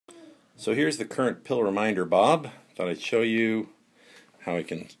So here's the current pill reminder, Bob. Thought I'd show you how I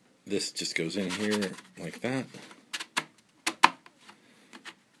can, this just goes in here like that.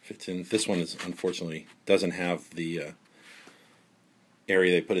 Fits in. This one is unfortunately doesn't have the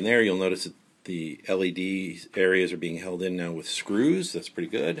area they put in there. You'll notice that the LED areas are being held in now with screws. That's pretty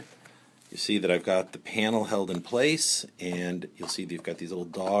good. You see that I've got the panel held in place, and you'll see that you've got these little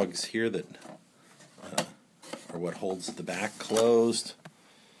dogs here that are what holds the back closed.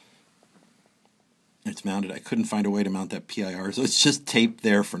 It's mounted. I couldn't find a way to mount that PIR, so it's just taped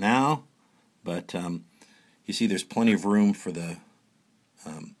there for now. But you see there's plenty of room for the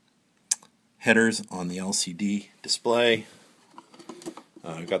headers on the LCD display.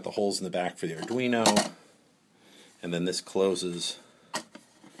 I've got the holes in the back for the Arduino, and then this closes,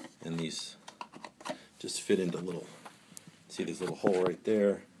 and these just fit into little, see this little hole right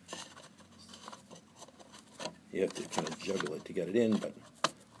there. You have to kind of juggle it to get it in, but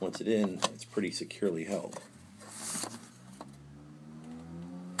once it's in, it's pretty securely held.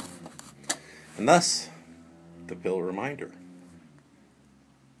 And thus, the pill reminder.